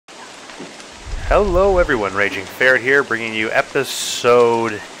Hello everyone, Raging Ferret here, bringing you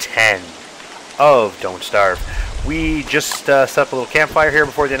episode 10 of Don't Starve. We just set up a little campfire here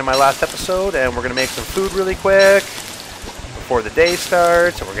before the end of my last episode, and we're going to make some food really quick before the day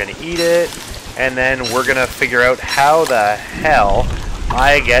starts, and we're going to eat it, and then we're going to figure out how the hell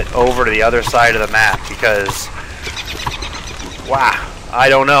I get over to the other side of the map, because, wow, I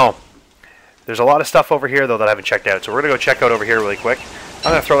don't know. There's a lot of stuff over here, though, that I haven't checked out, so we're going to go check out over here really quick. I'm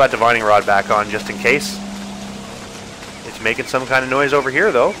going to throw that divining rod back on just in case. It's making some kind of noise over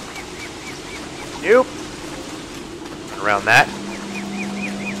here, though. Nope. Around that.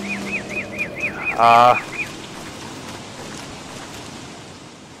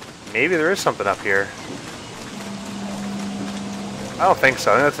 Maybe there is something up here. I don't think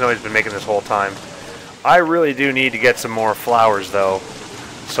so. I think that's the noise it's been making this whole time. I really do need to get some more flowers, though,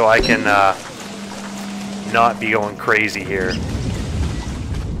 so I can not be going crazy here.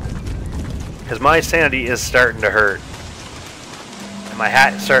 Because my sanity is starting to hurt. And my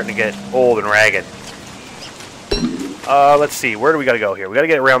hat is starting to get old and ragged. Let's see. Where do we got to go here? We got to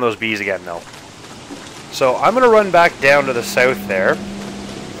get around those bees again, though. So I'm going to run back down to the south there.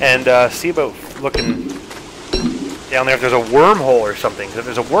 And see about looking down there if there's a wormhole or something. Because if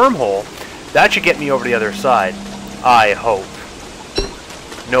there's a wormhole, that should get me over the other side. I hope.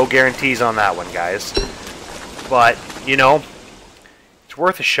 No guarantees on that one, guys. But, you know, it's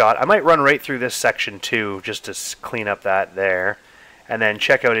worth a shot. I might run right through this section too, just to clean up that there, and then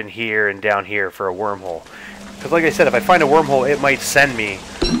check out in here and down here for a wormhole. Because like I said, if I find a wormhole, it might send me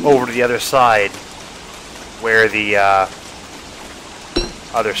over to the other side where the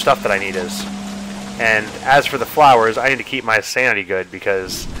other stuff that I need is. And as for the flowers, I need to keep my sanity good,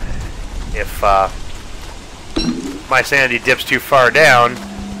 because if my sanity dips too far down,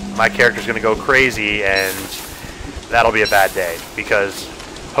 my character's going to go crazy, and that'll be a bad day, because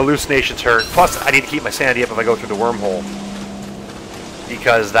hallucinations hurt. Plus, I need to keep my sanity up if I go through the wormhole,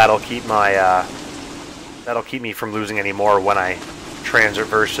 because that'll keep my that'll keep me from losing any more when I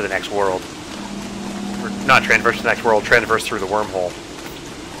transverse to the next world. Or not transverse to the next world, transverse through the wormhole.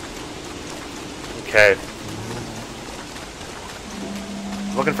 Okay.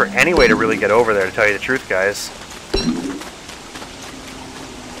 Looking for any way to really get over there, to tell you the truth, guys.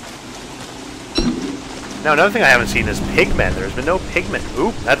 Now, another thing I haven't seen is pigmen. There's been no pigmen.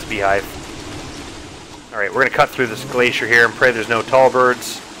 Oop, that's a beehive. Alright, we're going to cut through this glacier here and pray there's no tall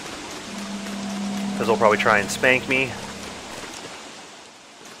birds, because they'll probably try and spank me.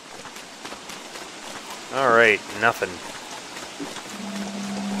 Alright, nothing.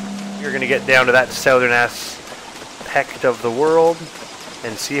 We're going to get down to that southern aspect of the world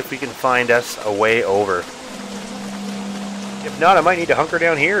and see if we can find us a way over. If not, I might need to hunker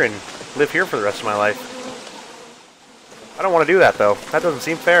down here and live here for the rest of my life. I don't want to do that, though. That doesn't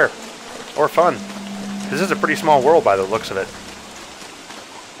seem fair. Or fun. This is a pretty small world by the looks of it.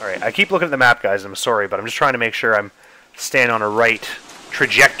 Alright, I keep looking at the map, guys. I'm sorry, but I'm just trying to make sure I'm staying on a right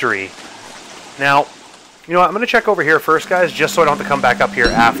trajectory. Now, you know what? I'm going to check over here first, guys, just so I don't have to come back up here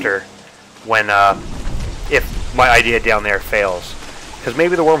after when, if my idea down there fails. Because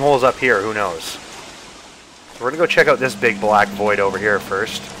maybe the wormhole is up here. Who knows? So we're going to go check out this big black void over here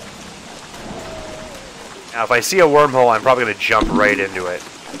first. Now, if I see a wormhole, I'm probably going to jump right into it.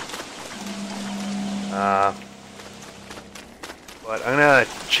 But I'm going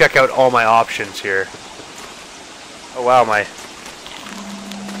to check out all my options here. Oh, wow, my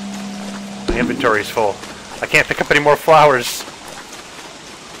inventory's full. I can't pick up any more flowers.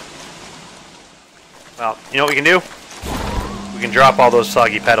 Well, you know what we can do? We can drop all those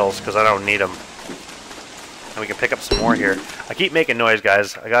soggy petals, because I don't need them. And we can pick up some more here. I keep making noise,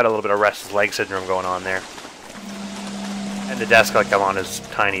 guys. I got a little bit of restless leg syndrome going on there. And the desk like I'm on is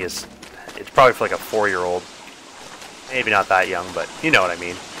tiny as... It's probably for like a 4-year-old. Maybe not that young, but you know what I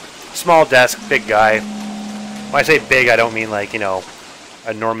mean. Small desk, big guy. When I say big, I don't mean like, you know,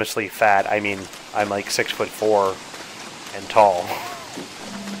 enormously fat. I mean, I'm like 6'4" and tall.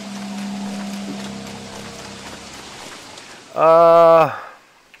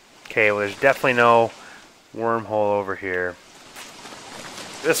 Okay, well there's definitely no wormhole over here.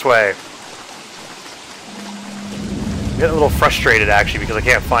 This way. I'm getting a little frustrated, actually, because I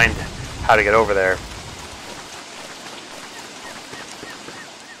can't find how to get over there.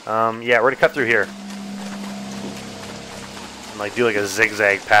 Yeah, we're going to cut through here. And like do like a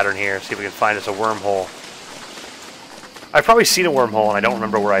zigzag pattern here, see if we can find us a wormhole. I've probably seen a wormhole, and I don't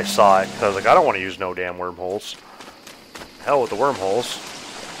remember where I saw it, because I was like, I don't want to use no damn wormholes. Hell with the wormholes.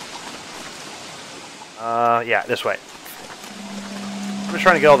 Yeah, this way. I'm just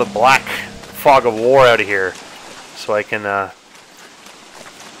trying to get all the black fog of war out of here, so I can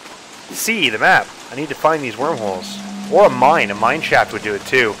see the map. I need to find these wormholes. Or a mine. A mine shaft would do it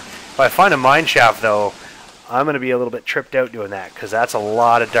too. If I find a mine shaft, though, I'm going to be a little bit tripped out doing that, because that's a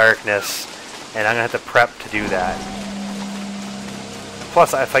lot of darkness, and I'm going to have to prep to do that.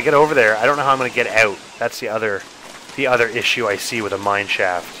 Plus, if I get over there, I don't know how I'm going to get out. That's the other issue I see with a mine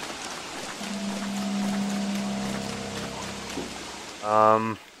shaft.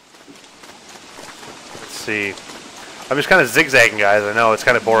 Let's see. I'm just kind of zigzagging, guys. I know it's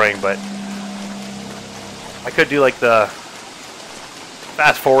kind of boring, but I could do like the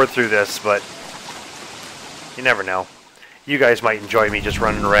fast forward through this, but you never know. You guys might enjoy me just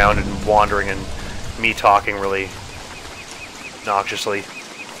running around and wandering and me talking really obnoxiously.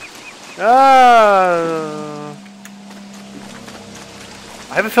 I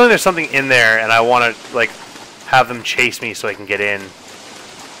have a feeling there's something in there, and I want to like have them chase me so I can get in.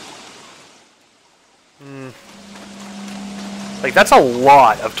 Like, that's a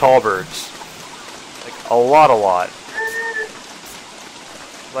lot of tall birds. Like, a lot.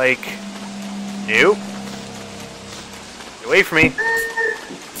 Like, nope. Get away from me.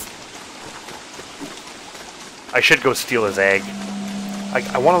 I should go steal his egg.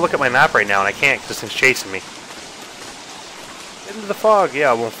 I want to look at my map right now, and I can't because this thing's chasing me. Into the fog.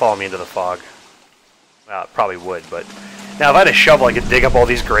 Yeah, it won't follow me into the fog. Well, it probably would, but... Now, if I had a shovel, I could dig up all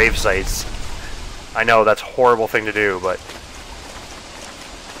these grave sites. I know, that's a horrible thing to do, but...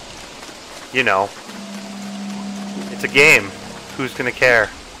 You know. It's a game. Who's gonna care?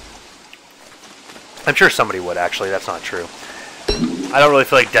 I'm sure somebody would, actually. That's not true. I don't really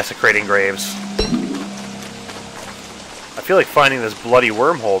feel like desecrating graves. I feel like finding this bloody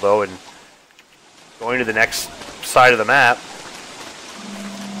wormhole, though, and going to the next side of the map.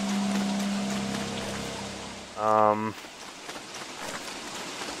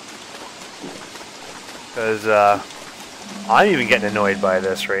 Because, I'm even getting annoyed by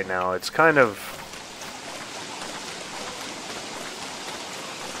this right now. It's kind of...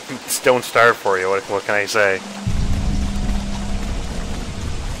 Don't starve for you, what can I say?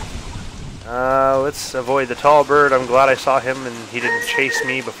 Let's avoid the tall bird. I'm glad I saw him and he didn't chase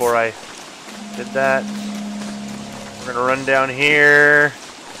me before I did that. We're gonna run down here.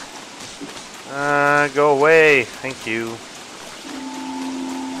 Go away. Thank you.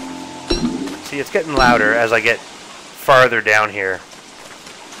 See, it's getting louder as I get farther down here.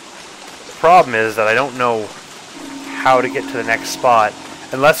 The problem is that I don't know how to get to the next spot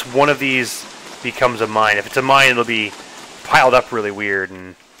unless one of these becomes a mine. If it's a mine, it'll be piled up really weird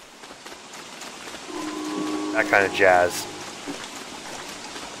and that kind of jazz.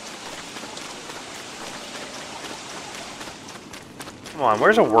 Come on,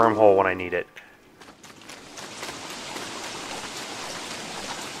 where's a wormhole when I need it?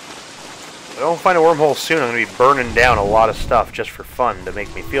 If I don't find a wormhole soon, I'm going to be burning down a lot of stuff just for fun to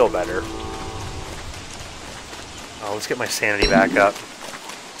make me feel better. Oh, let's get my sanity back up.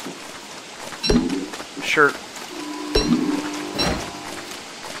 Sure.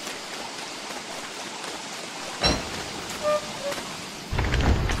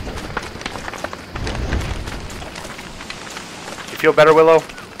 You feel better, Willow?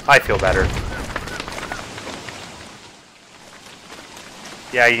 I feel better.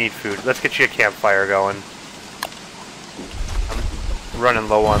 Yeah, you need food. Let's get you a campfire going. I'm running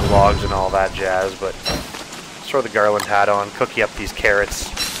low on logs and all that jazz, but let's throw the garland hat on, cook you up these carrots.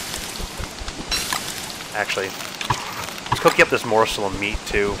 Actually, let's cook you up this morsel of meat,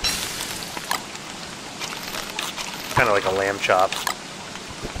 too. Kind of like a lamb chop.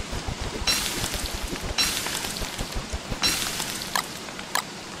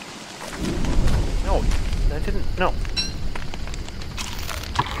 No, that didn't... No.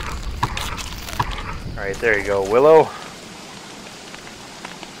 Alright, there you go, Willow.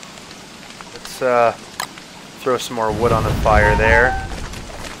 Let's throw some more wood on the fire there.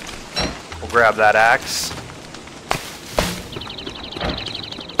 We'll grab that axe.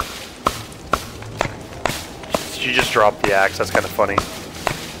 She just dropped the axe, that's kind of funny.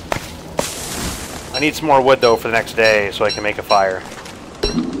 I need some more wood though for the next day so I can make a fire.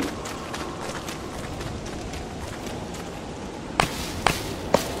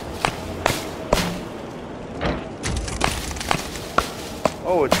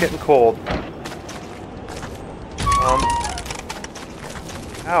 Oh, it's getting cold.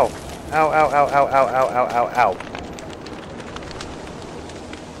 Ow. Ow, ow, ow, ow, ow, ow, ow, ow, ow.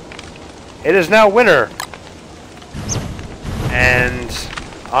 It is now winter. And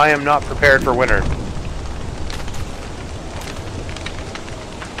I am not prepared for winter.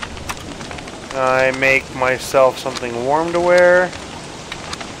 I make myself something warm to wear.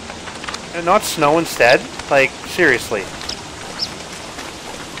 And not snow instead. Like, seriously.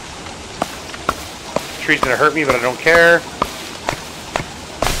 tree's gonna hurt me, but I don't care.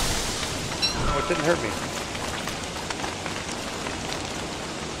 Oh, it didn't hurt me.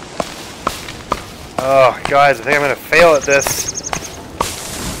 Oh, guys, I think I'm gonna fail at this.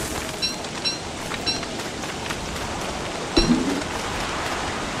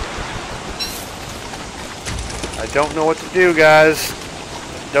 I don't know what to do, guys.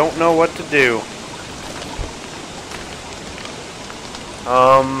 I don't know what to do.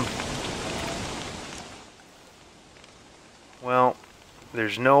 Well,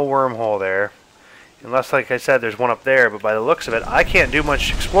 there's no wormhole there. Unless, like I said, there's one up there, but by the looks of it, I can't do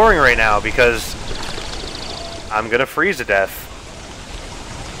much exploring right now because I'm gonna freeze to death.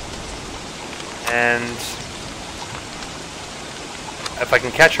 And if I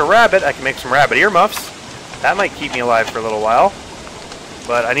can catch a rabbit, I can make some rabbit earmuffs. That might keep me alive for a little while.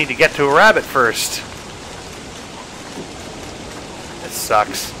 But I need to get to a rabbit first. This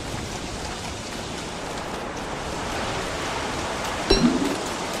sucks.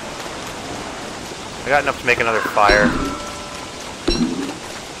 I got enough to make another fire.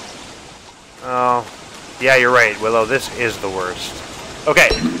 Oh, yeah, you're right, Willow. This is the worst. Okay,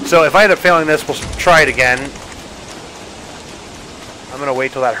 so if I end up failing this, we'll try it again. I'm going to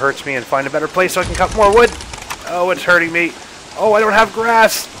wait till that hurts me and find a better place so I can cut more wood. Oh, it's hurting me. Oh, I don't have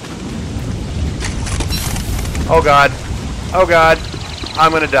grass. Oh, God. Oh, God.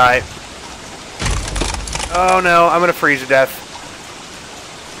 I'm going to die. Oh, no. I'm going to freeze to death.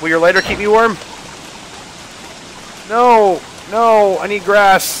 Will your lighter keep me warm? No. No. I need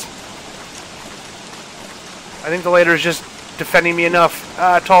grass. I think the lighter is just defending me enough.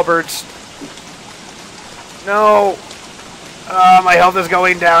 Tall birds. No. My health is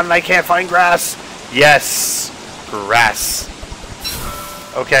going down and I can't find grass. Yes. Grass.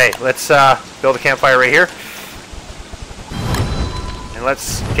 Okay, let's build a campfire right here. And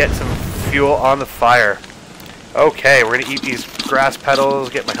let's get some fuel on the fire. Okay, we're going to eat these grass petals,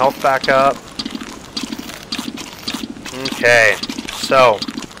 get my health back up. Okay, so.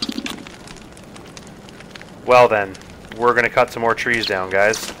 Well then, we're going to cut some more trees down,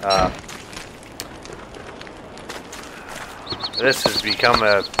 guys. This has become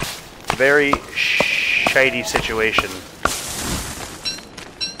a very shady situation.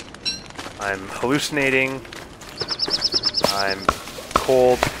 I'm hallucinating. I'm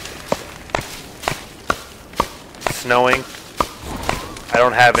cold. It's snowing. I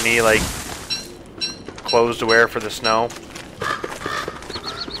don't have any, like, clothes to wear for the snow.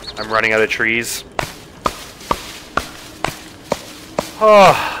 I'm running out of trees.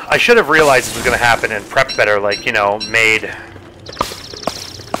 Oh, I should have realized this was going to happen and prepped better, like, you know, made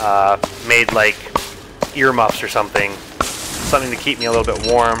like earmuffs or something. Something to keep me a little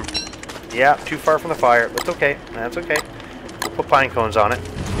bit warm. Yeah, too far from the fire. That's okay. That's okay. We'll put pine cones on it.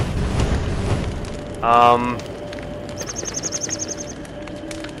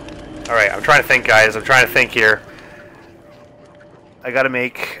 Alright, I'm trying to think, guys. I'm trying to think here. I gotta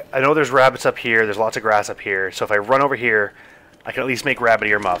make... I know there's rabbits up here. There's lots of grass up here. So if I run over here, I can at least make rabbit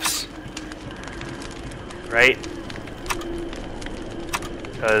earmuffs. Right?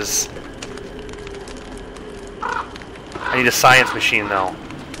 Because I need a science machine, though.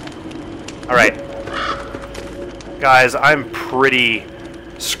 Alright. Guys, I'm pretty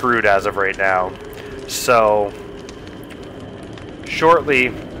screwed as of right now. So,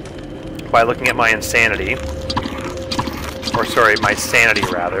 shortly, by looking at my insanity, or sorry, my sanity,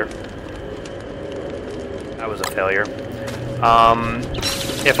 rather. That was a failure.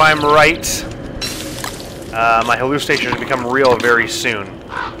 If I'm right, my hallucinations become real very soon.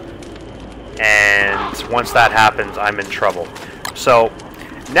 And once that happens, I'm in trouble. So,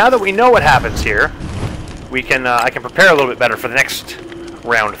 now that we know what happens here, we can I can prepare a little bit better for the next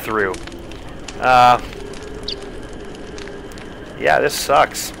round through. Yeah, this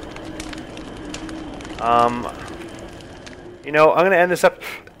sucks. You know, I'm going to end this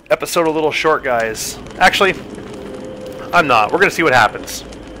episode a little short, guys. Actually, I'm not. We're going to see what happens.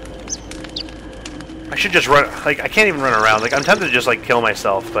 I should just run... Like, I can't even run around. Like, I'm tempted to just, like, kill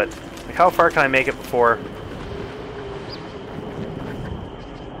myself, but... Like, how far can I make it before...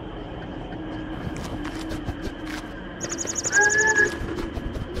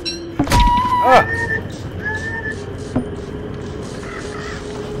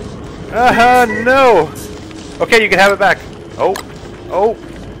 No! Okay, you can have it back. Oh. Oh.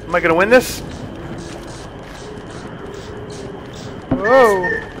 Am I gonna win this? Whoa.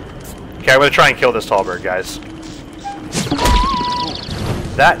 Okay, I'm gonna try and kill this tall bird, guys.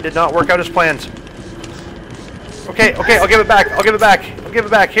 That did not work out as planned. Okay, okay, I'll give it back. I'll give it back. I'll give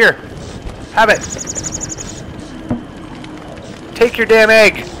it back. Here. Have it. Take your damn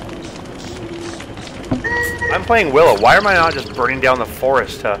egg. I'm playing Willow. Why am I not just burning down the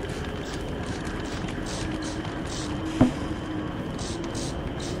forest?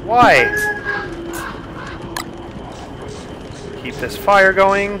 Why? Keep this fire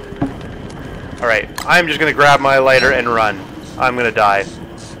going. Alright, I'm just going to grab my lighter and run. I'm going to die.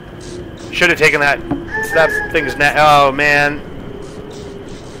 Should have taken that thing's net. Oh, man.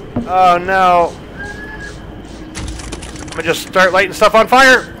 Oh, no. I'm going to just start lighting stuff on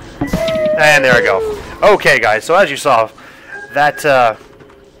fire. And there I go. Okay, guys, so as you saw, that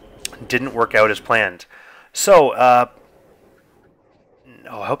didn't work out as planned. So, oh,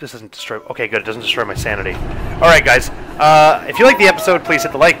 I hope this doesn't destroy... Okay, good, it doesn't destroy my sanity. Alright, guys, if you like the episode, please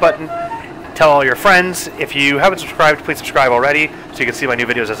hit the like button. Tell all your friends. If you haven't subscribed, please subscribe already so you can see my new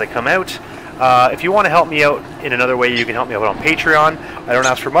videos as they come out. If you want to help me out in another way, you can help me out on Patreon. I don't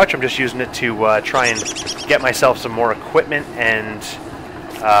ask for much. I'm just using it to try and get myself some more equipment and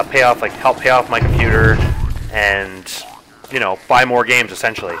help pay off my computer and, you know, buy more games,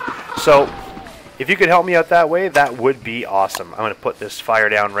 essentially. So, if you could help me out that way, that would be awesome. I'm going to put this fire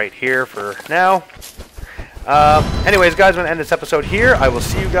down right here for now. Anyways, guys, I'm going to end this episode here. I will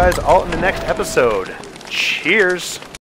see you guys all in the next episode. Cheers!